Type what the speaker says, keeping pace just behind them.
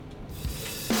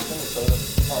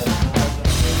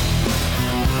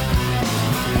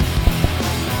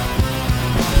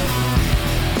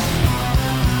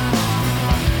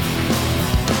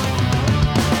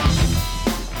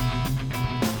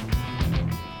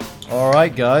All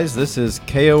right, guys, this is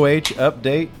KOH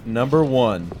update number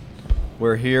 1.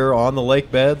 We're here on the lake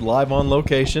bed, live on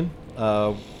location.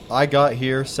 I got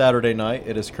here Saturday night.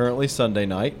 It is currently Sunday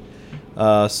night.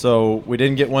 So we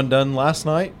didn't get one done last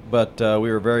night, but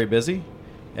we were very busy.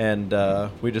 And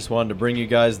we just wanted to bring you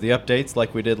guys the updates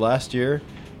like we did last year.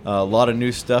 A lot of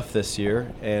new stuff this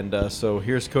year. And so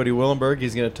here's Cody Willenberg.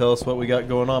 He's going to tell us what we got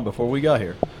going on before we got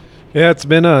here. Yeah, it's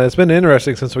been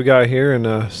interesting since we got here,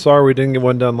 and sorry we didn't get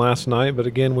one done last night. But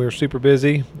again, we were super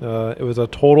busy. It was a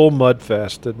total mud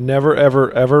fest. It never,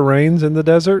 ever rains in the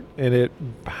desert, and it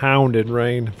pounded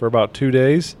rain for about 2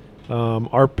 days.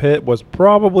 Our pit was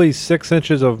probably 6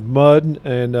 inches of mud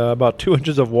and about 2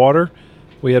 inches of water.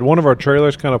 We had one of our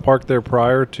trailers kind of parked there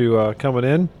prior to coming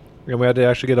in, and we had to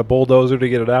actually get a bulldozer to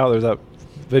get it out. There's that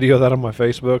video of that on my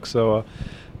Facebook, so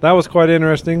that was quite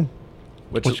interesting.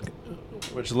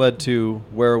 Which led to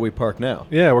where we park now.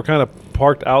 Yeah, we're kind of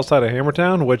parked outside of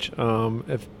Hammertown, which,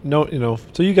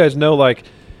 so you guys know, like,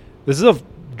 this is a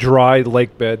dry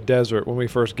lake bed desert when we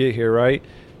first get here, right?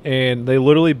 And they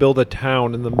literally build a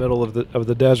town in the middle of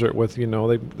the desert with,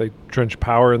 they trench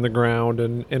power in the ground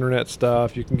and internet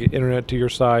stuff. You can get internet to your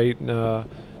site. And,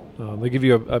 they give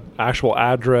you a actual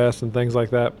address and things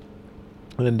like that.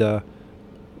 And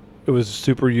it was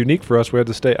super unique for us. We had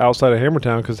to stay outside of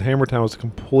Hammertown because Hammertown was a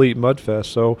complete mud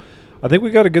fest. So I think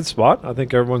we got a good spot. I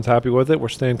think everyone's happy with it. We're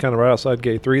staying kind of right outside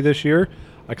Gate 3 this year.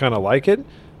 I kind of like it.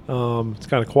 It's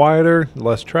kind of quieter,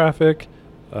 less traffic,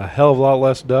 a hell of a lot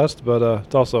less dust, but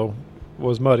it also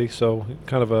was muddy, so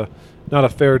kind of not a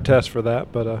fair test for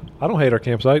that. But I don't hate our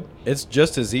campsite. It's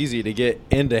just as easy to get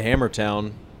into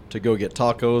Hammertown to go get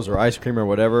tacos or ice cream or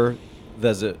whatever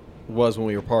as it was when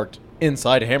we were parked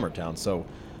inside Hammertown. So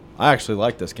I actually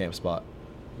like this camp spot.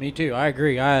 Me too. I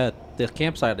agree. The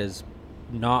campsite is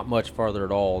not much farther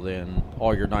at all than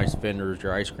all your nice vendors,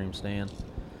 your ice cream stand.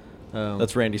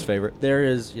 That's Randy's favorite. There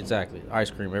is, exactly,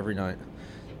 ice cream every night.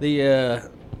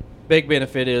 The big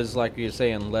benefit is, like you were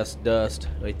saying, less dust.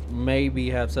 It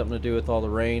maybe have something to do with all the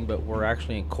rain, but we're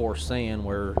actually in coarse sand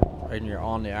where when you're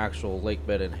on the actual lake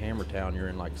bed in Hammertown, you're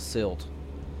in like silt.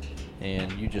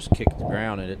 And you just kick the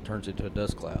ground and it turns into a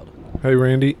dust cloud. Hey,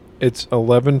 Randy, it's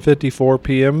 11:54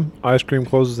 p.m. Ice cream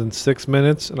closes in 6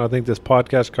 minutes, and I think this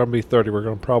podcast is going to be 30. We're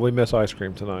going to probably miss ice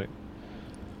cream tonight.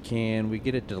 Can we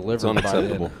get it delivered? It's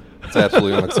unacceptable. It's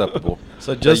absolutely unacceptable.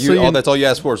 So just that's all you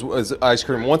ask for is ice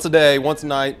cream once a day, once a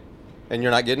night, and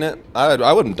you're not getting it.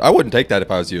 I wouldn't take that if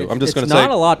I was you. I'm just going to say it's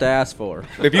not a lot to ask for.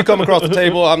 If you come across the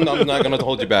table, I'm not going to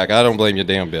hold you back. I don't blame you a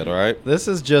damn bit. All right. This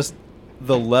is just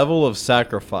the level of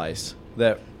sacrifice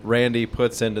that Randy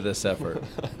puts into this effort.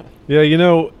 Yeah,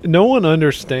 no one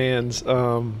understands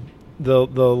the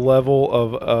level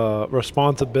of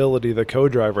responsibility the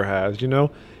co-driver has.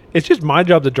 It's just my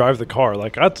job to drive the car.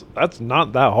 Like that's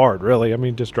not that hard, really. I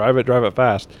mean, just drive it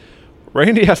fast.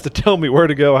 Randy has to tell me where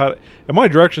to go, and my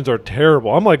directions are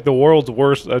terrible. I'm like the world's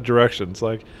worst at directions.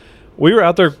 Like, we were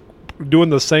out there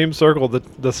doing the same circle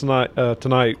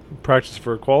tonight, practice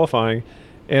for qualifying.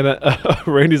 And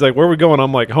Randy's like, where are we going?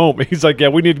 I'm like, home. He's like, yeah,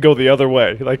 we need to go the other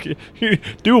way. Like, you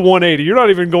do 180. You're not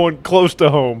even going close to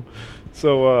home.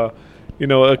 So,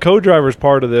 a co-driver's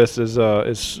part of this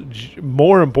is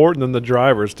more important than the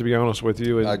drivers, to be honest with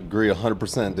you. And I agree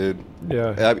 100%, dude.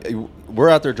 Yeah. We're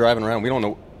out there driving around. We don't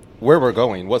know where we're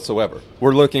going whatsoever.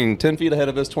 We're looking 10 feet ahead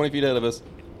of us, 20 feet ahead of us,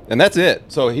 and that's it.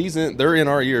 So they're in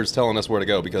our ears telling us where to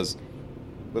go because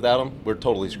without them, we're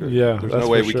totally screwed. Yeah, There's no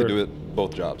way we could do it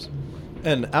both jobs.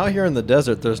 And out here in the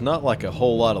desert, there's not like a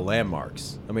whole lot of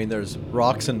landmarks. I mean, there's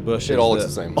rocks and bushes. It all looks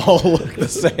the same. All look the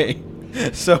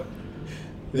same. So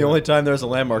the only time there's a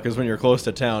landmark is when you're close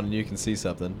to town and you can see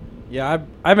something. Yeah,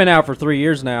 I've been out for 3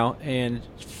 years now, and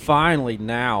finally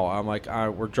now I'm like,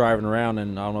 we're driving around,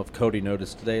 and I don't know if Cody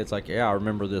noticed today. It's like, yeah, I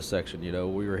remember this section.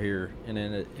 We were here, and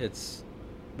then it's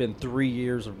been 3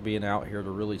 years of being out here to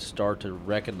really start to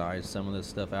recognize some of this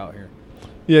stuff out here.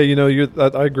 Yeah,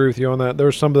 I agree with you on that.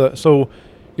 There's some of that. So,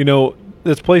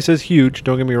 this place is huge,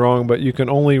 don't get me wrong, but you can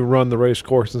only run the race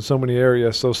course in so many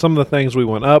areas. So some of the things we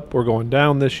went up, we're going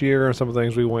down this year, and some of the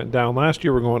things we went down last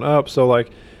year, we're going up. So, like,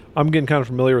 I'm getting kind of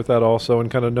familiar with that also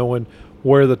and kind of knowing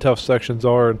where the tough sections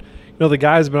are. And, the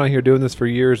guys have been out here doing this for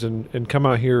years and come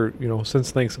out here,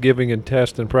 since Thanksgiving and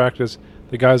test and practice,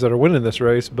 the guys that are winning this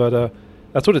race. But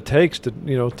that's what it takes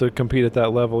to, to compete at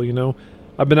that level,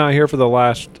 I've been out here for the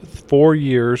last 4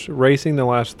 years, racing the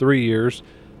last 3 years.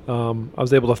 I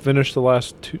was able to finish the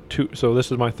last two. So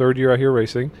this is my third year out here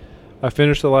racing. I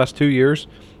finished the last 2 years.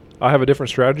 I have a different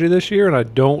strategy this year, and I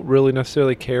don't really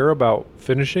necessarily care about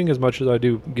finishing as much as I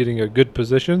do getting a good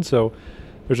position. So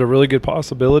there's a really good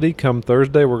possibility come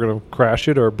Thursday we're going to crash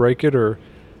it or break it or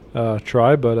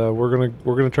try, but we're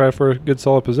gonna try for a good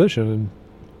solid position. And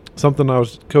something I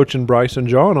was coaching Bryce and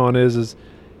John on is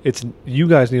it's you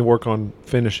guys need to work on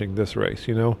finishing this race.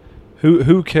 You know,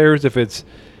 who cares if it's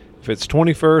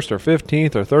 21st or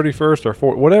 15th or 31st or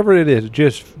 4th, whatever it is,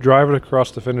 just drive it across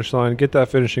the finish line, get that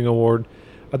finishing award.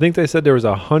 I think they said there was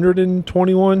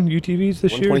 121 UTVs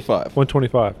this year. 125.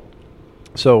 125.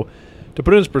 So to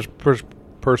put it in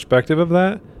perspective of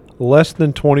that, less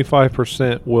than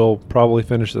 25% will probably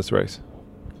finish this race.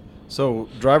 So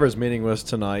drivers meeting was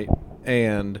tonight,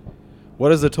 and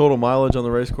what is the total mileage on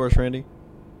the race course, Randy?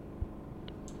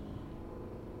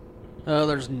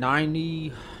 There's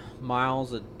 90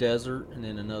 miles of desert and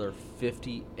then another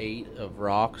 58 of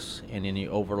rocks, and then you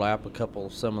overlap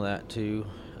some of that too.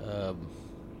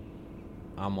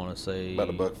 I'm gonna say About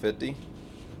 $150.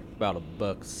 about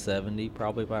 $170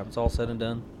 probably by it's all said and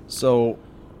done. So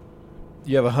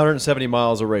you have 170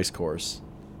 miles of race course,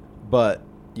 but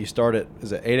you start at,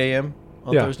 is it 8 a.m.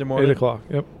 on Thursday morning? 8 o'clock,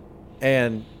 yep.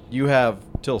 And you have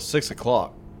till 6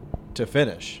 o'clock to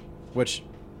finish, which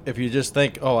if you just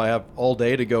think, oh, I have all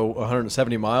day to go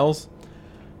 170 miles,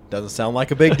 doesn't sound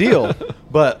like a big deal.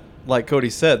 But like Cody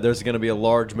said, there's going to be a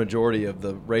large majority of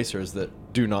the racers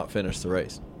that do not finish the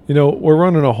race. You know, we're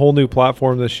running a whole new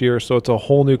platform this year, so it's a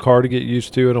whole new car to get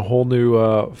used to and a whole new,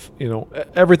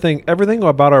 everything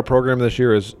about our program this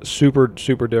year is super,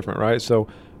 super different, right? So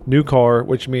new car,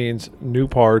 which means new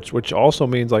parts, which also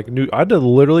means like I had to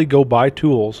literally go buy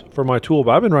tools for my tool.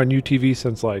 But I've been riding UTV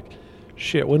since when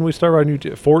did we start riding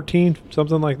UTV? 14,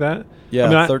 something like that? Yeah, I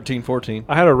mean, 13, 14.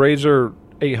 I had a Razor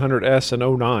 800S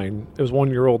in 09. It was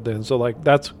 1 year old then. So like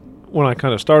that's when I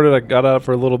kind of started. I got out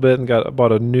for a little bit and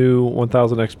bought a new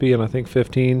 1000 XP and I think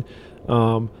 15.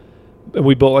 And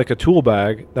we built like a tool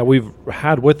bag that we've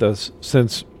had with us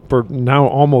since for now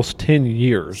almost 10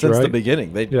 years. Since right? the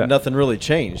beginning. Nothing really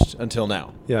changed until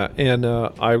now. Yeah, and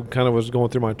I kind of was going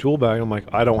through my tool bag. I'm like,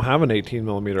 I don't have an 18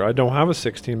 millimeter. I don't have a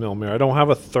 16 millimeter. I don't have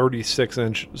a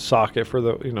 36-inch socket for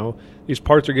these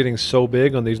parts are getting so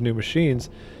big on these new machines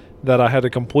that I had to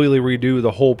completely redo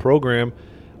the whole program.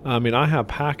 I mean, I have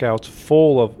packouts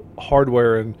full of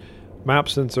hardware and map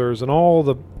sensors and all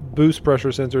the boost pressure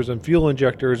sensors and fuel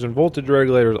injectors and voltage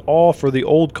regulators, all for the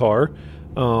old car.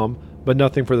 But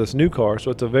nothing for this new car. So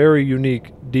it's a very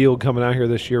unique deal coming out here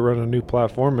this year, running a new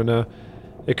platform, and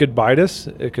it could bite us.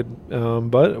 It could,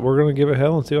 but we're going to give it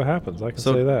hell and see what happens. I can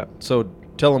say that. So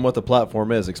tell them what the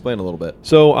platform is. Explain a little bit.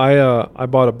 So I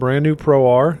bought a brand new Pro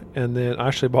R, and then I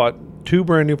actually bought 2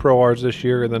 brand new Pro Rs this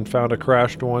year, and then found a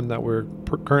crashed one that we're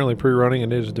currently pre-running,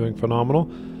 and it is doing phenomenal.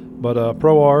 But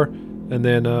Pro R, and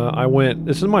then I went.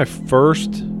 This is my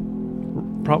first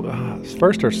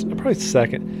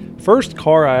first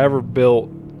car I ever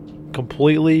built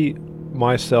completely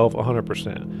myself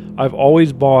 100%. I've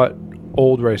always bought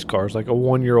old race cars, like a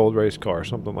 1-year-old race car,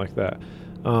 something like that.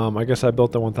 I guess I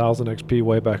built the 1000 XP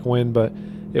way back when, but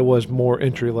it was more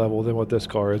entry level than what this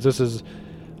car is. This is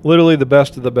literally the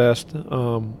best of the best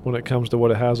when it comes to what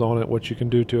it has on it, what you can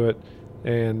do to it,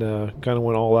 and kind of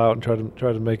went all out and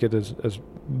tried to make it as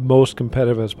most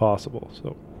competitive as possible.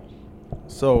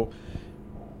 So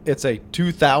it's a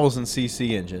 2000 cc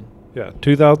engine. Yeah,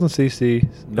 2000 cc.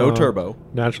 No turbo.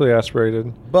 Naturally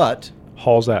aspirated. But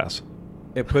hauls ass.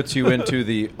 It puts you into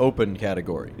the open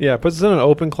category. Yeah, it puts us in an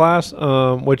open class,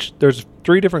 which there's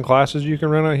 3 different classes you can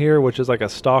run out here, which is like a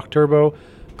stock turbo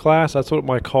class. That's what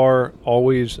my car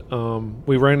always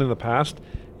we ran in the past.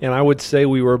 And I would say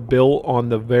we were built on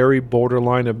the very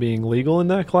borderline of being legal in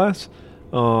that class.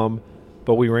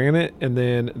 But we ran it, and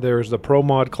then there's the Pro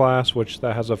Mod class, which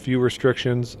that has a few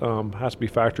restrictions, has to be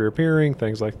factory appearing,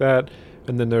 things like that.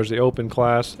 And then there's the open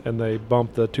class, and they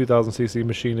bumped the 2000 cc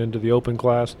machine into the open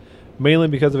class, mainly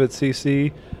because of its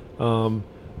cc.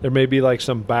 There may be like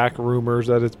some back rumors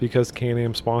that it's because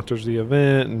Can-Am sponsors the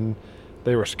event, and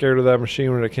they were scared of that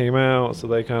machine when it came out, so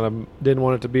they kind of didn't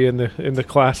want it to be in the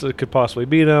class that could possibly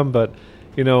beat them. But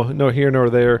no here nor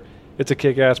there. It's a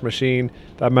kick-ass machine.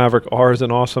 That Maverick R is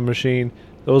an awesome machine.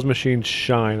 Those machines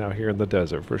shine out here in the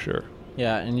desert for sure.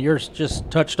 Yeah, and yours just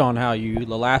touched on how the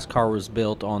last car was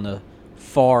built on the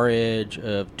far edge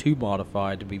of too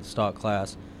modified to be the stock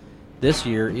class. This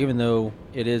year, even though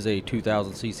it is a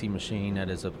 2000 cc machine, that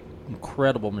is an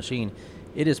incredible machine,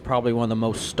 it is probably one of the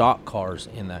most stock cars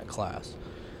in that class.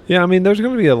 Yeah, I mean, there's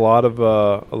going to be a lot of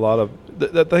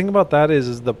the thing about that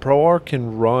is the Pro R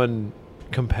can run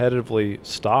competitively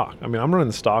stock. I mean, I'm running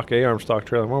the stock A-arm, stock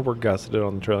trailing. Well, we're gusseted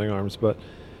on the trailing arms, but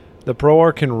the Pro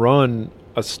R can run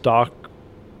a stock.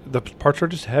 The parts are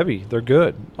just heavy. They're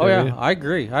good. Oh, yeah, I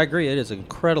agree. It is an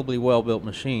incredibly well-built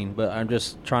machine, but I'm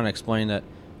just trying to explain that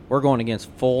we're going against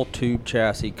full tube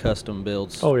chassis custom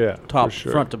builds. Oh, yeah, top for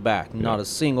sure. front to back, Yeah. not a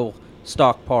single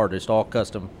stock part. It's all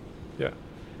custom. Yeah.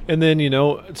 And then,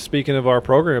 speaking of our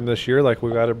program this year, like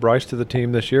we've added Bryce to the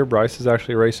team this year. Bryce is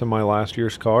actually racing my last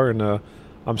year's car, and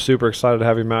I'm super excited to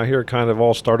have him out here. It kind of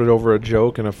all started over a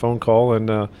joke and a phone call,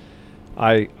 and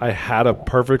I had a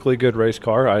perfectly good race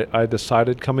car. I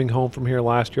decided coming home from here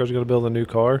last year I was going to build a new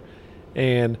car,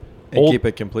 and keep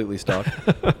it completely stock.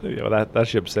 that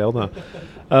ship sailed,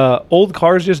 huh? Old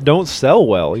cars just don't sell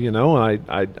well, and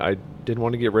I didn't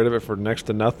want to get rid of it for next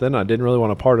to nothing. I didn't really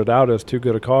want to part it out. It was too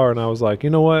good a car, and I was like, you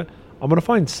know what? I'm going to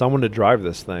find someone to drive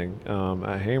this thing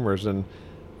at Hammers, and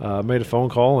made a phone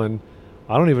call, and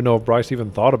I don't even know if Bryce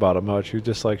even thought about it much. He was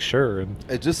just like, sure. And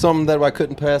It's just something that I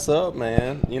couldn't pass up,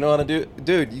 man. You know what I do?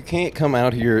 Dude, you can't come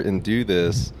out here and do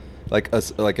this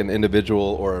like an individual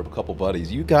or a couple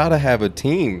buddies. You got to have a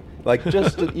team. Like,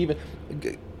 just to even...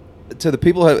 To the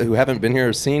people who haven't been here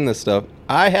or seen this stuff,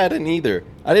 I hadn't either.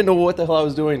 I didn't know what the hell I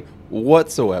was doing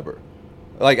whatsoever.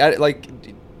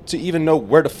 To even know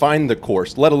where to find the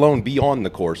course, let alone be on the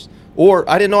course. Or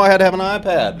I didn't know I had to have an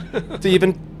iPad to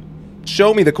even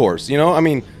show me the course. I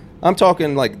mean, I'm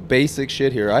talking like basic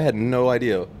shit here. I had no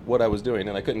idea what I was doing,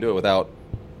 and I couldn't do it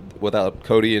without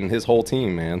Cody and his whole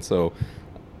team, man. So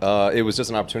it was just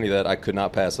an opportunity that I could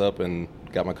not pass up, and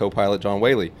got my co-pilot John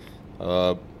Whaley.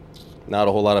 Not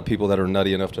a whole lot of people that are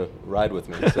nutty enough to ride with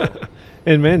me. So.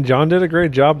 And man, John did a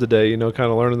great job today, kind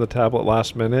of learning the tablet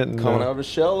last minute. And coming out of his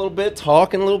shell a little bit,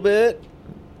 talking a little bit.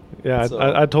 Yeah, So-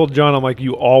 I told John, I'm like,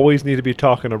 you always need to be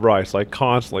talking to Bryce, like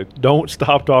constantly. Don't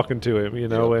stop talking to him,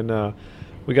 Yeah. and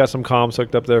we got some comms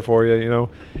hooked up there for you,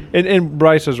 And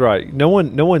Bryce is right. No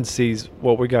one sees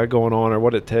what we got going on or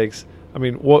what it takes. I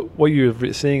mean, what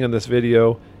you're seeing in this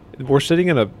video, we're sitting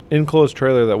in an enclosed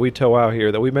trailer that we tow out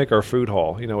here that we make our food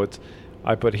haul.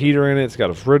 I put heater in it. It's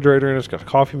got a refrigerator in it. It's got a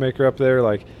coffee maker up there.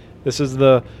 Like, this is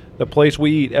the place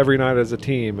we eat every night as a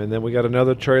team. And then we got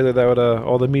another trailer that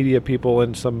all the media people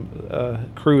and some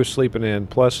crew is sleeping in,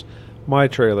 plus my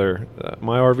trailer,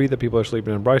 my RV that people are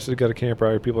sleeping in. Bryce has got a camper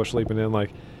out here people are sleeping in. Like,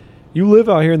 you live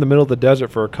out here in the middle of the desert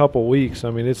for a couple weeks.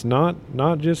 I mean, it's not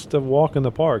just a walk in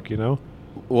the park,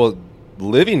 Well,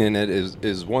 living in it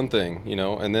is one thing,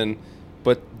 and then,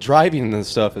 but driving this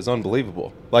stuff is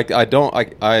unbelievable. Like, I don't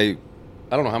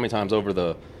know how many times over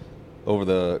the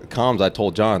comms I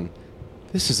told John,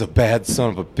 this is a bad son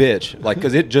of a bitch. Like,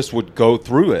 because it just would go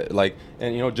through it. Like,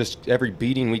 and just every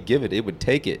beating we give it, it would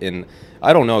take it. And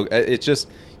I don't know. It's just,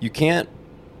 you can't,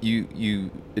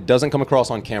 it doesn't come across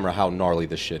on camera how gnarly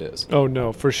this shit is. Oh,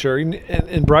 no, for sure.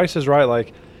 And Bryce is right.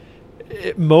 Like,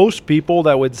 most people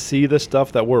that would see the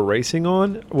stuff that we're racing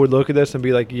on would look at this and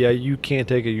be like, yeah, you can't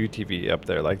take a UTV up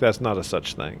there. Like, that's not a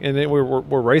such thing. And then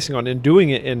we're racing on and doing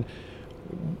it. And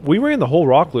we ran the whole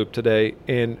rock loop today,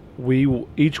 and we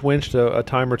each winched a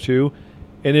time or two.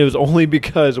 And it was only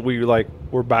because we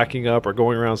were backing up or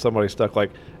going around somebody stuck.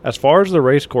 Like, as far as the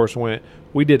race course went,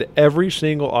 we did every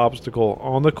single obstacle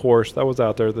on the course that was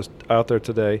out there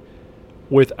today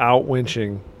without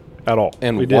winching at all.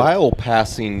 And We did. while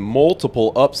passing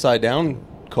multiple upside down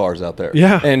cars out there.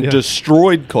 Yeah, And yeah.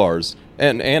 destroyed cars.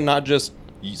 And not just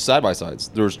side by sides.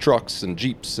 There was trucks and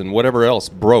Jeeps and whatever else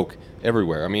broke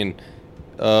everywhere. I mean,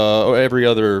 every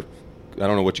other, I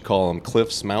don't know what you call them,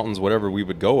 cliffs, mountains, whatever we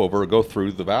would go over or go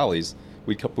through the valleys,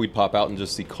 we'd pop out and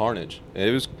just see carnage.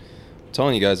 It was, I'm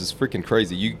telling you guys, it's freaking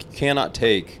crazy. You cannot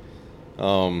take,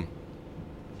 I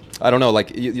don't know,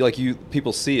 like you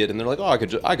people see it and they're like, oh,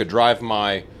 I could drive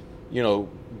my,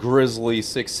 Grizzly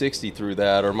 660 through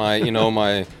that, or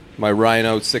my, my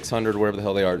Rhino 600, whatever the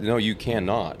hell they are. No, you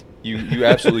cannot. You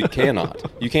absolutely cannot.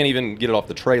 You can't even get it off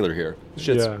the trailer here.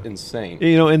 Shit's Yeah. insane.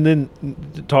 And then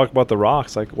to talk about the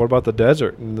rocks. Like, what about the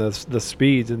desert and the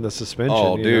speeds and the suspension?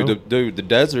 Oh, you know? dude,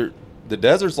 the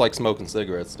desert's like smoking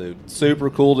cigarettes, dude. Super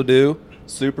cool to do,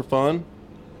 super fun,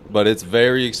 but it's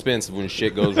very expensive when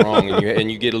shit goes wrong and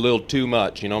you get a little too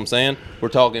much. You know what I'm saying? We're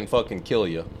talking fucking kill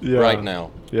you right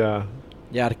now. Yeah.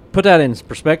 Yeah, to put that in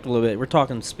perspective a little bit, we're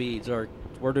talking speeds.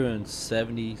 We're doing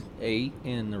 78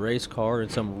 in the race car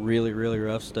and some really, really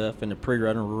rough stuff. In the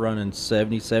pre-runner, we're running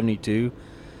 70, 72.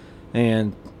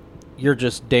 And you're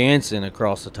just dancing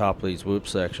across the top of these whoop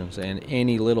sections, and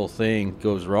any little thing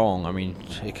goes wrong. I mean,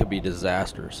 it could be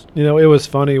disastrous. It was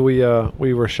funny. We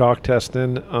were shock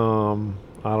testing. I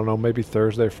don't know, maybe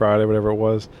Thursday, Friday, whatever it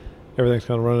was. Everything's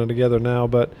kind of running together now.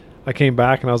 But I came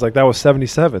back and I was like, that was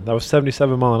 77. That was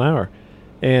 77 mile an hour.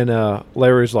 And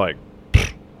Larry's like,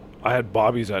 I had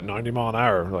Bobby's at 90 mile an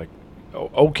hour. Like, oh,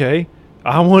 okay,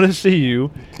 I want to see you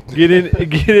get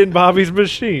in Bobby's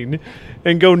machine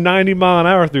and go 90 mile an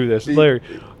hour through this. Larry,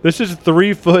 This is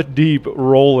 3 foot deep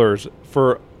rollers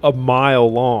for a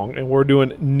mile long, and we're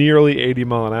doing nearly 80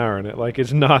 mile an hour in it. Like,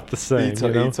 it's not the same. He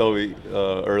told me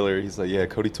earlier, he's like, yeah,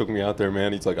 Cody took me out there,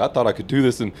 man. He's like, I thought I could do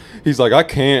this. And he's like, I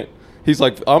can't. He's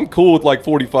like, I'm cool with like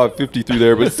 45, 50 through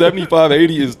there, but 75,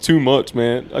 80 is too much,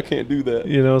 man. I can't do that.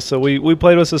 You know, so we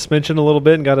played with suspension a little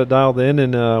bit and got it dialed in,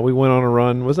 and we went on a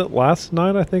run. Was it last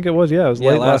night? I think it was. Yeah, it was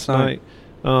late last night.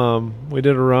 We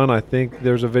did a run. I think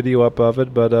there's a video up of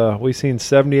it, but we seen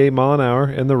 78 mile an hour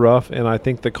in the rough, and I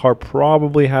think the car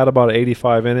probably had about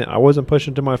 85 in it. I wasn't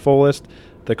pushing to my fullest.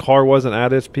 The car wasn't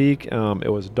at its peak.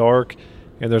 It was dark,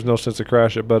 and there's no sense to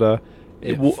crash it, but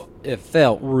it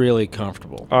felt really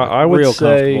comfortable. I would real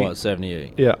say comfortable at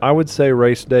 78. Yeah, I would say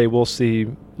race day we'll see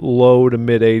low to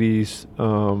mid 80s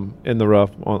in the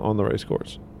rough on the race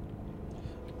course.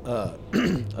 I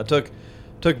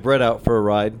took Brett out for a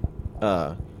ride.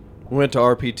 We went to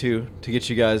RP2 to get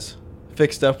you guys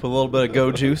fixed up with a little bit of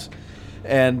Go Juice,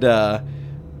 and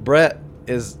Brett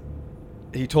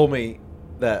he told me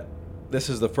that this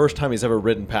is the first time he's ever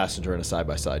ridden passenger in a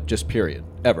side-by-side, just period,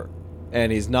 ever. And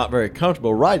he's not very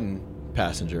comfortable riding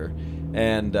passenger.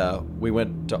 And we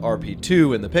went to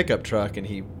RP2 in the pickup truck, and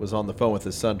he was on the phone with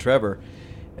his son Trevor,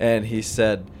 and he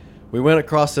said, we went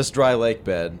across this dry lake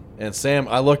bed, and Sam,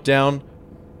 I looked down,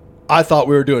 I thought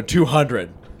we were doing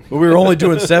 200, but we were only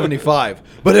doing 75,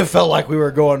 but it felt like we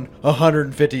were going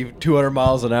 150, 200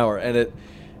 miles an hour, and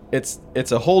it's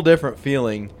a whole different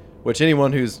feeling, which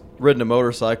anyone who's ridden a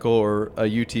motorcycle or a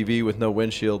UTV with no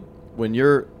windshield, when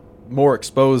you're more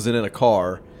exposed than in a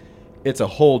car, it's a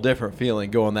whole different feeling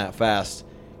going that fast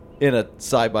in a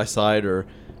side-by-side, or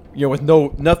with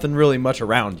nothing really much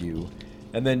around you.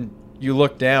 And then you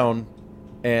look down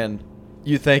and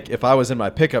you think, if I was in my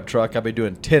pickup truck, I'd be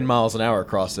doing 10 miles an hour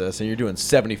across this, and you're doing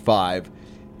 75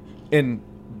 in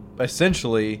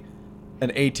essentially an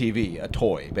ATV, a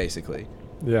toy, basically.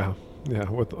 Yeah,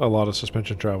 with a lot of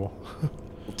suspension travel.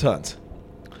 Tons.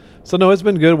 So no, it's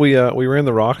been good. We ran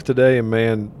the rocks today, and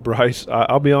man, Bryce,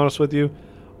 I'll be honest with you,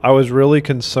 I was really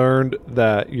concerned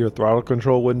that your throttle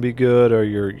control wouldn't be good, or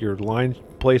your line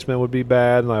placement would be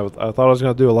bad, and I thought I was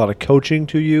going to do a lot of coaching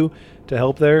to you to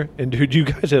help there. And dude, you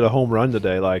guys hit a home run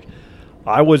today. Like,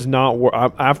 I was not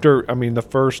the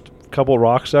first couple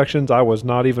rock sections, I was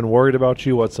not even worried about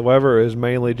you whatsoever. It was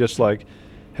mainly just like,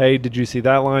 hey, did you see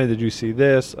that line? Did you see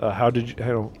this? How did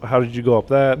you go up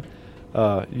that?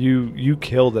 You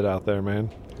killed it out there, man.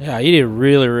 Yeah, you did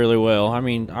really, really well. I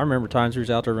mean, I remember times we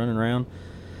was out there running around,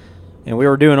 and we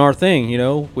were doing our thing,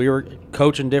 We were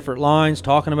coaching different lines,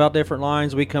 talking about different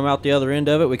lines. We come out the other end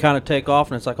of it. We kind of take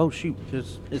off, and it's like, oh, shoot,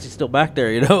 is he still back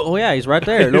there, Oh, yeah, he's right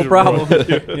there. No problem.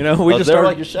 We just started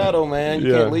like your shadow, man.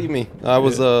 You can't leave me. I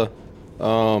was, now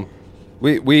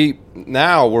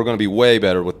we're going to be way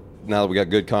better now that we got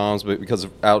good comms, but because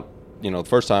the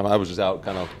first time I was just out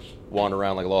kind of wander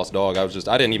around like a lost dog. I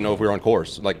didn't even know if we were on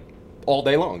course, like all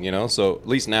day long, So at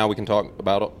least now we can talk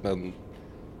about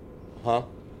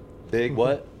big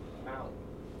what?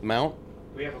 Mount?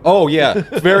 Oh yeah,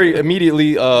 very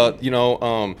immediately.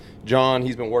 John,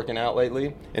 he's been working out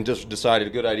lately, and just decided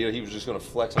a good idea. He was just going to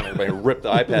flex on everybody and rip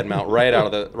the iPad mount right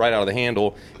out of the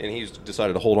handle, and he's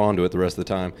decided to hold on to it the rest of the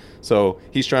time. So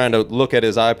he's trying to look at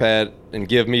his iPad and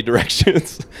give me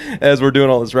directions as we're doing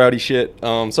all this rowdy shit.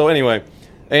 So anyway.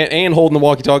 And holding the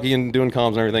walkie-talkie and doing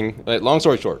comms and everything. Long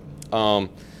story short,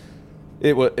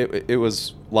 it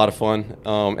was a lot of fun,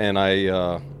 and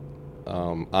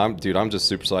I'm just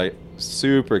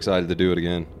super excited to do it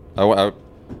again.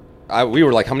 We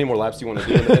were like, how many more laps do you want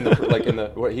to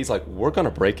do? He's like, we're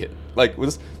gonna break it. Like,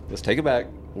 let's take it back.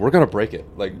 We're gonna break it.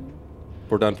 Like,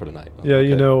 we're done for tonight. Yeah,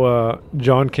 okay.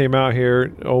 John came out here,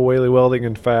 Whaley Welding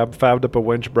and fabbed up a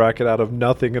winch bracket out of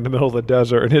nothing in the middle of the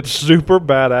desert, and it's super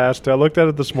badass. I looked at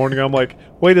it this morning. I'm like,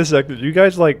 wait a second, you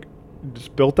guys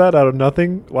just built that out of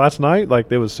nothing last night?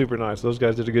 Like, it was super nice. Those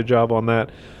guys did a good job on that.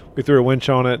 We threw a winch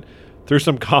on it, threw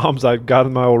some comms. I got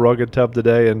in my old rugged tub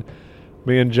today, and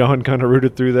me and John kind of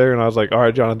rooted through there, and I was like, all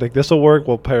right, John, I think this will work.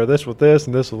 We'll pair this with this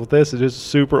and this with this. It's just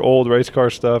super old race car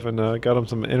stuff, and got them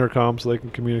some intercom so they can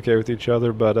communicate with each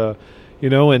other. But,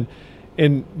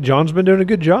 and John's been doing a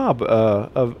good job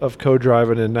of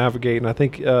co-driving and navigating. I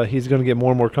think he's going to get more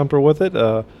and more comfortable with it.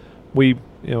 We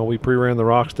pre-ran the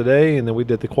rocks today, and then we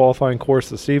did the qualifying course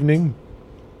this evening.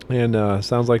 And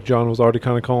sounds like John was already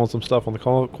kind of calling some stuff on the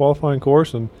qualifying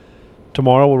course, and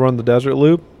tomorrow we'll run the desert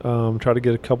loop, try to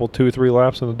get a couple 2-3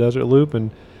 laps in the desert loop.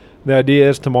 And the idea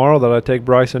is tomorrow that I take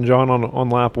Bryce and John on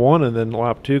lap 1, and then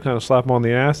lap 2 kind of slap them on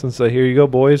the ass and say, here you go,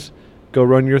 boys, go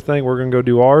run your thing. We're going to go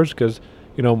do ours, because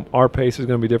our pace is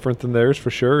going to be different than theirs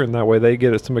for sure, and that way they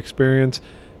get some experience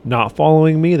not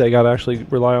following me. They got to actually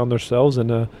rely on themselves,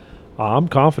 and I'm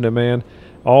confident, man.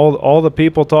 All the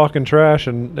people talking trash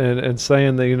and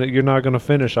saying that you're not going to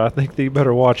finish, I think that you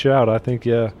better watch out. I think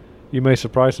you may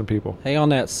surprise some people. Hey, on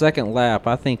that second lap,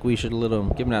 I think we should give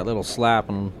him that little slap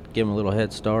and give him a little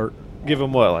head start. Give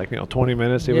them what, like 20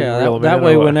 minutes? See if we can Yeah, reel 'em that in,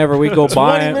 way or what? whenever we go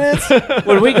by 20 minutes?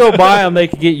 when we go by them, they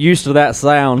can get used to that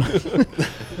sound.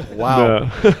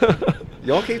 Wow. Yeah.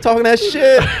 Y'all keep talking that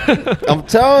shit. I'm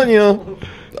telling you.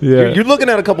 Yeah. You're looking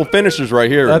at a couple finishers right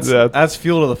here. That's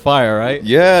fuel to the fire, right?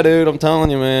 Yeah, dude, I'm telling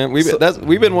you, man.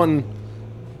 We've been wanting.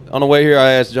 On the way here,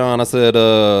 I asked John. I said,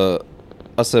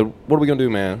 what are we gonna do,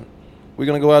 man? We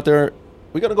gonna go out there?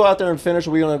 We gonna go out there and finish?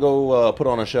 Or we gonna go put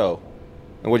on a show?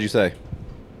 And what'd you say?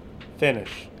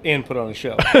 Finish and put on a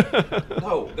show.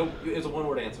 No, it's a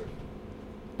one-word answer.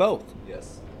 Both.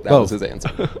 Yes, that Both. was his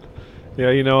answer. Yeah,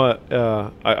 you know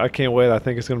what? I can't wait. I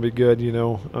think it's going to be good.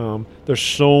 There's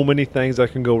so many things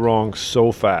that can go wrong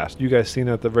so fast. You guys seen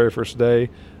that the very first day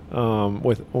when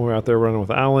we were out there running with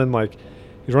Alan. Like,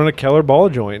 he's running a Keller ball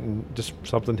joint, and just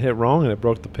something hit wrong, and it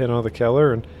broke the pin on the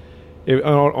Keller. And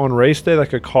on race day,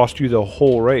 that could cost you the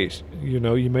whole race. You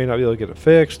may not be able to get it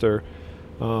fixed or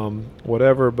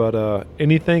whatever, but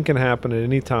anything can happen at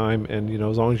any time. And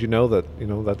as long as you know that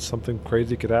that's something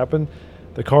crazy could happen.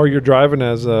 The car you're driving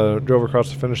has drove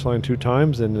across the finish line 2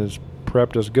 times and is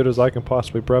prepped as good as I can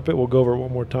possibly prep it. We'll go over it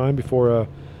one more time before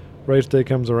race day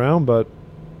comes around, but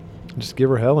just give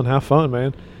her hell and have fun,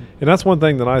 man. And that's one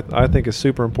thing that I think is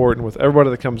super important with everybody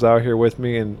that comes out here with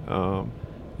me and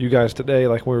you guys today.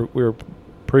 Like we were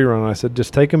pre-run, I said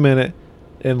just take a minute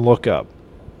and look up,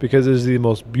 because it is the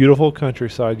most beautiful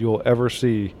countryside you'll ever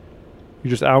see.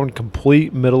 You're just out in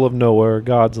complete middle of nowhere,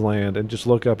 God's land, and just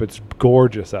look up. It's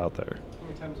gorgeous out there. How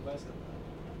many times have I said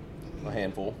that? A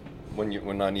handful.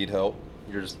 When I need help,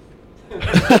 you're just.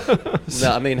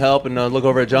 I need help, and look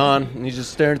over at John, and he's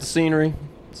just staring at the scenery.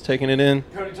 He's taking it in.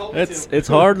 It's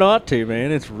hard not to,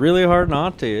 man. It's really hard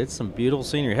not to. It's some beautiful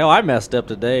scenery. Hell, I messed up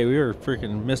today. We were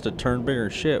freaking missed a turn bigger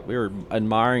than shit. We were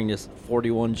admiring this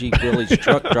 41 Jeep Willys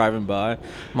truck driving by. I'm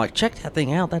like, check that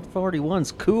thing out. That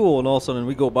 41's cool. And all of a sudden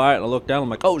we go by it and I look down. I'm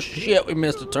like, oh shit, we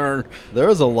missed a turn. There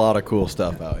is a lot of cool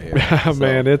stuff out here. So,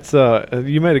 Man, it's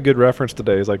you made a good reference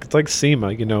today. It's like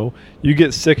SEMA. You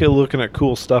get sick of looking at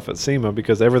cool stuff at SEMA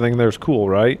because everything there's cool,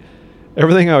 right?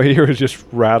 Everything out here is just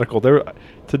radical.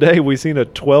 Today we seen a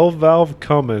 12-valve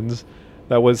Cummins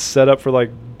that was set up for like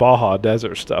Baja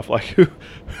Desert stuff. Like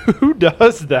who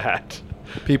does that?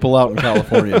 people out in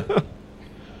California.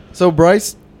 So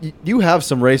Bryce, you have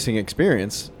some racing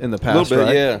experience in the past, A little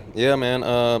bit, right? yeah,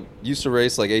 man. Used to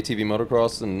race like ATV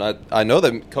motocross, and I know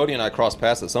that Cody and I crossed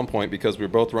paths at some point because we were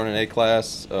both running A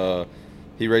class.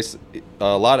 He raced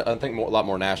a lot. A lot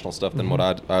more national stuff than what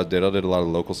I did. I did a lot of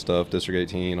local stuff, District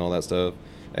 18, all that stuff,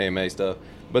 AMA stuff.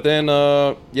 But then,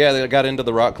 they got into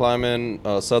the rock climbing,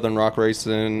 Southern Rock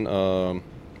Racing,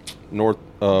 North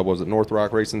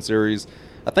Rock Racing Series.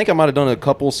 I think I might have done a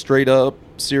couple straight up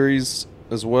series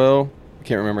as well. I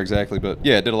can't remember exactly, but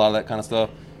yeah, I did a lot of that kind of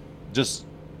stuff. Just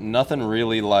nothing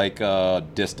really like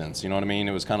distance, you know what I mean?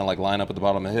 It was kind of like line up at the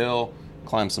bottom of the hill,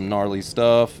 climb some gnarly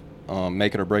stuff,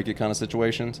 make it or break it kind of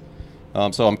situations.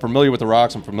 So I'm familiar with the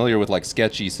rocks. I'm familiar with like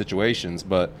sketchy situations,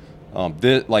 but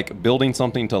like building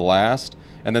something to last,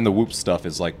 and then the whoop stuff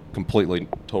is like completely,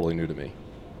 totally new to me.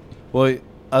 Well,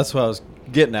 that's what I was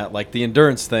getting at. Like the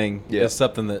endurance thing Yeah. is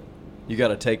something that you got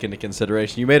to take into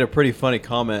consideration. You made a pretty funny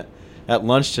comment at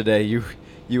lunch today.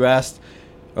 You asked,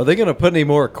 are they going to put any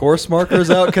more course markers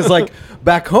out? Because like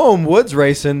back home, woods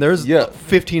racing, there's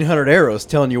 1,500 arrows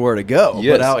telling you where to go.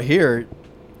 Yes. But out here,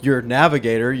 your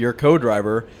navigator, your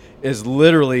co-driver, is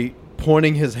literally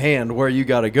pointing his hand where you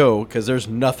got to go because there's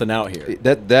nothing out here.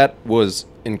 That was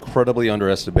incredibly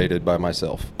underestimated by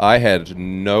myself. I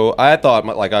thought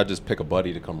like I'd just pick a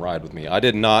buddy to come ride with me. I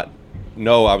did not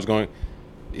know I was going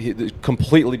to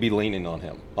completely be leaning on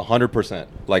him 100%.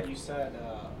 Like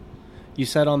You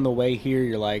said on the way here,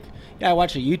 you're like, yeah, I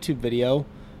watched a YouTube video.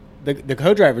 The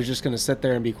co-driver's just going to sit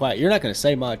there and be quiet. You're not going to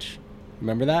say much.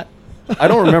 Remember that? I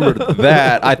don't remember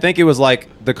that. I think it was like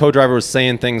the co-driver was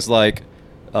saying things like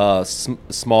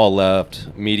small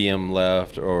left, medium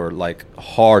left, or like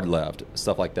hard left,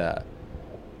 stuff like that.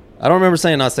 I don't remember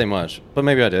saying not say much, but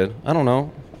maybe I did. I don't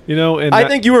know. And I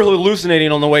think you were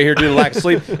hallucinating on the way here due to lack of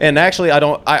sleep. And actually,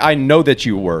 I know that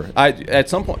you were. At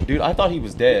some point, dude, I thought he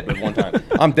was dead at one time.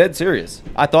 I'm dead serious.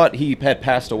 I thought he had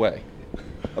passed away.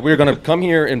 We were going to come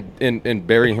here and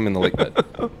bury him in the lake bed.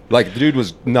 Like, the dude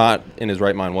was not in his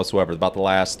right mind whatsoever about the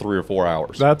last 3 or 4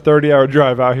 hours. that 30-hour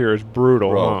drive out here is brutal,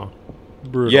 Bro. huh?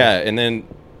 Brutal. Yeah, and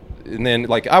then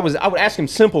like I would ask him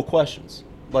simple questions.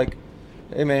 Like,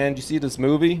 hey man, you see this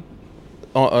movie?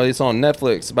 It's on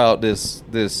Netflix about this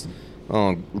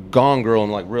Gone Girl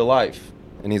in like real life.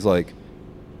 And he's like,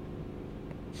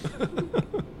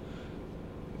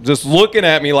 just looking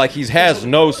at me like he has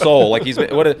no soul. Like he's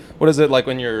what is it like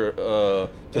when you're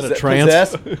In a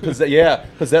trance?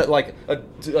 possessed, like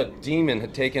a demon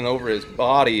had taken over his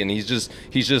body, and he's just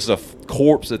a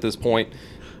corpse at this point,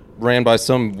 ran by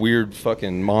some weird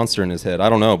fucking monster in his head. I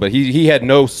don't know, but he had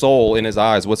no soul in his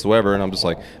eyes whatsoever, and I'm just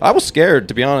like, I was scared,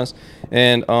 to be honest.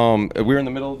 And we were in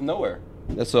the middle of nowhere,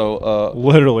 so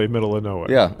Literally middle of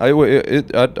nowhere. yeah,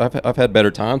 I've had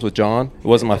better times with John. It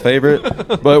wasn't my favorite,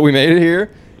 but we made it here,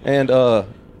 and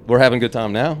we're having a good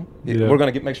time now. Yeah. We're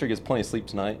gonna make sure he gets plenty of sleep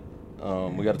tonight.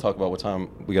 We got to talk about what time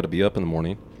we got to be up in the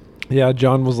morning. Yeah,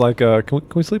 John was like, can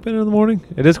we sleep in the morning?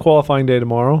 It is qualifying day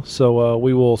tomorrow, so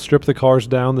we will strip the cars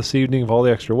down this evening of all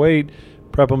the extra weight,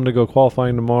 prep them to go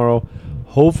qualifying tomorrow.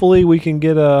 Hopefully we can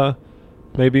get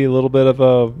maybe a little bit of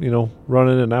a,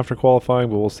 run-in and after qualifying,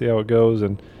 but we'll see how it goes.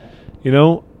 And,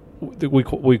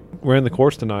 we ran the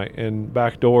course tonight, and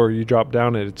back door, you drop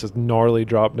down it. It's a gnarly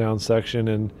drop-down section,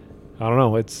 and I don't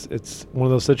know. It's one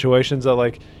of those situations that,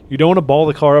 like, you don't want to ball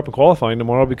the car up in qualifying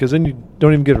tomorrow because then you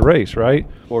don't even get a race, right?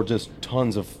 Or just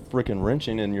tons of freaking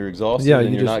wrenching and you're exhausted, Yeah, and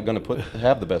you you're just- not going to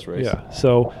have the best race. Yeah.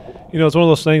 So, it's one of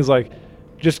those things like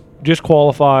just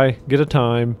qualify, get a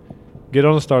time, get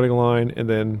on the starting line, and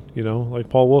then, like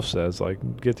Paul Wolf says,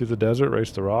 like, get through the desert,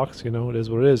 race the rocks. It is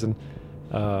what it is. And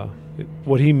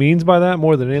what he means by that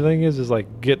more than anything is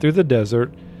like, get through the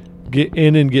desert, get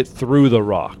in and get through the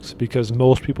rocks, because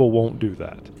most people won't do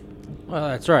that. Well,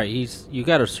 that's right. You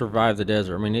got to survive the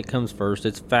desert. I mean, it comes first.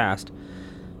 It's fast,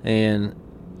 and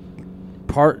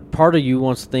part of you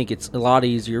wants to think it's a lot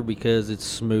easier because it's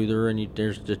smoother and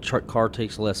the car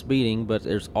takes less beating. But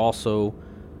there's also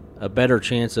a better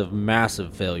chance of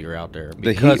massive failure out there The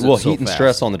because heat, well, it's so heat and fast.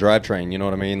 stress on the drivetrain. You know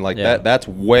what I mean? Like Yeah. that's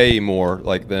way more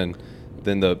like than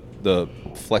the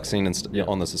flexing and Yeah.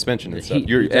 on the suspension and The stuff. heat,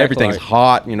 exactly Everything's right.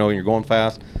 hot. You're going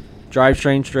fast.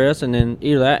 Drivetrain stress, and then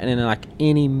either that, and then like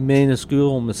any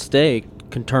minuscule mistake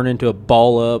can turn into a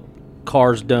ball up,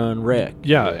 car's done, wreck.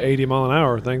 Yeah, 80 mile an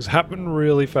hour. Things happen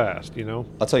really fast,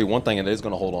 I'll tell you one thing, it is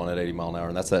going to hold on at 80 mile an hour,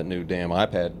 and that's that new damn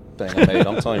iPad thing I made.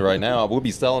 I'm telling you right now, we'll be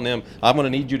selling them. I'm going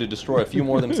to need you to destroy a few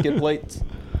more of them skid plates,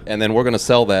 and then we're going to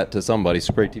sell that to somebody,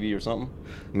 Spray TV or something.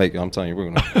 I'm telling you, we're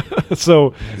going to.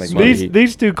 So Make money.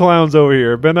 these two clowns over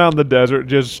here have been out in the desert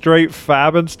just straight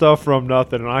fabbing stuff from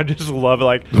nothing, and I just love it.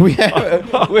 Like we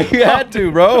had to,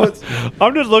 bro.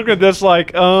 I'm just looking at this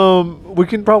like, we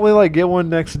can probably like get one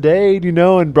next day,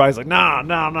 and Bry's like, nah.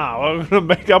 I'm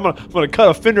gonna cut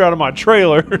a fender out of my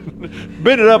trailer, and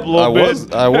bend it up a little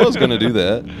bit. I was going to do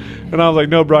that. And I was like,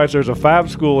 no, Bryce, there's a fab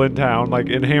school in town, like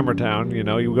in Hammertown.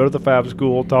 You go to the fab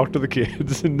school, talk to the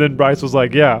kids. And then Bryce was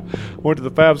like, yeah, went to the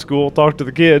fab school, talked to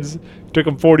the kids. Took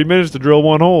them 40 minutes to drill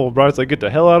one hole. Bryce like, get the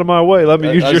hell out of my way. Let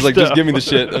me use I your was like, stuff. just give me the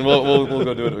shit, and we'll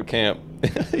go do it at camp.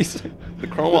 The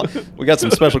chrome, we got some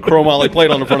special chromoly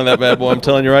plate on the front of that bad boy. I'm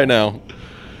telling you right now.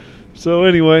 So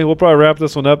anyway, we'll probably wrap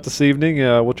this one up this evening.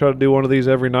 We'll try to do one of these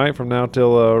every night from now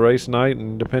till race night,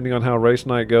 and depending on how race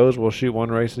night goes, we'll shoot one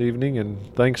race evening.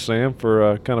 And thanks, Sam,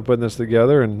 for kind of putting this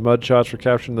together, and Mud Shots for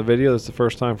capturing the video. This is the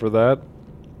first time for that.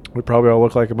 We probably all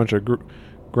look like a bunch of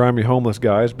grimy homeless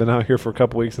guys. Been out here for a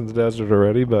couple weeks in the desert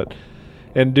already,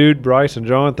 and dude, Bryce and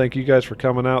John, thank you guys for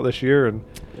coming out this year. And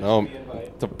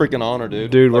It's a freaking honor, dude.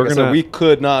 Dude, like we're I gonna- said, we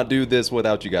could not do this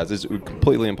without you guys. It's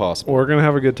completely impossible. we're gonna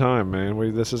have a good time,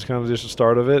 man. This is kind of just the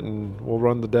start of it, and we'll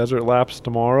run the desert laps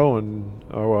tomorrow,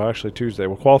 actually Tuesday.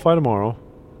 We'll qualify tomorrow,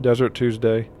 desert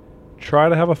Tuesday. Try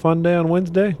to have a fun day on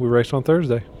Wednesday. We race on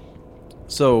Thursday.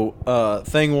 So,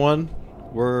 thing one,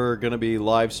 we're going to be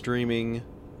live streaming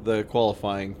the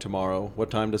qualifying tomorrow. What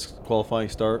time does qualifying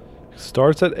start?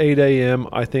 Starts at 8 a.m.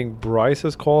 I think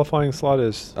Bryce's qualifying slot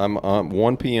is. I'm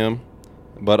 1 p.m.,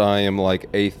 but I am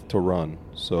like 8th to run.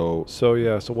 So So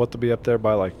what to be up there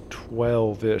by like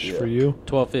 12-ish Yeah. for you.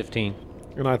 12:15.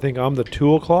 And I think I'm the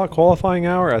 2 o'clock qualifying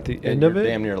hour at the end of you're it.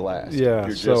 damn near last. Yeah,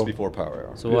 You're so- just before power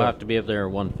hour. So we'll Yeah. have to be up there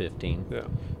at 1:15. Yeah.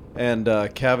 And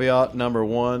caveat number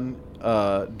one,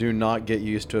 do not get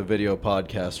used to a video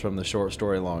podcast from the Short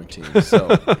Story Long team.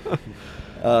 So,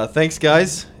 thanks,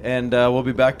 guys, and we'll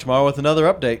be back tomorrow with another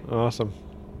update. Awesome.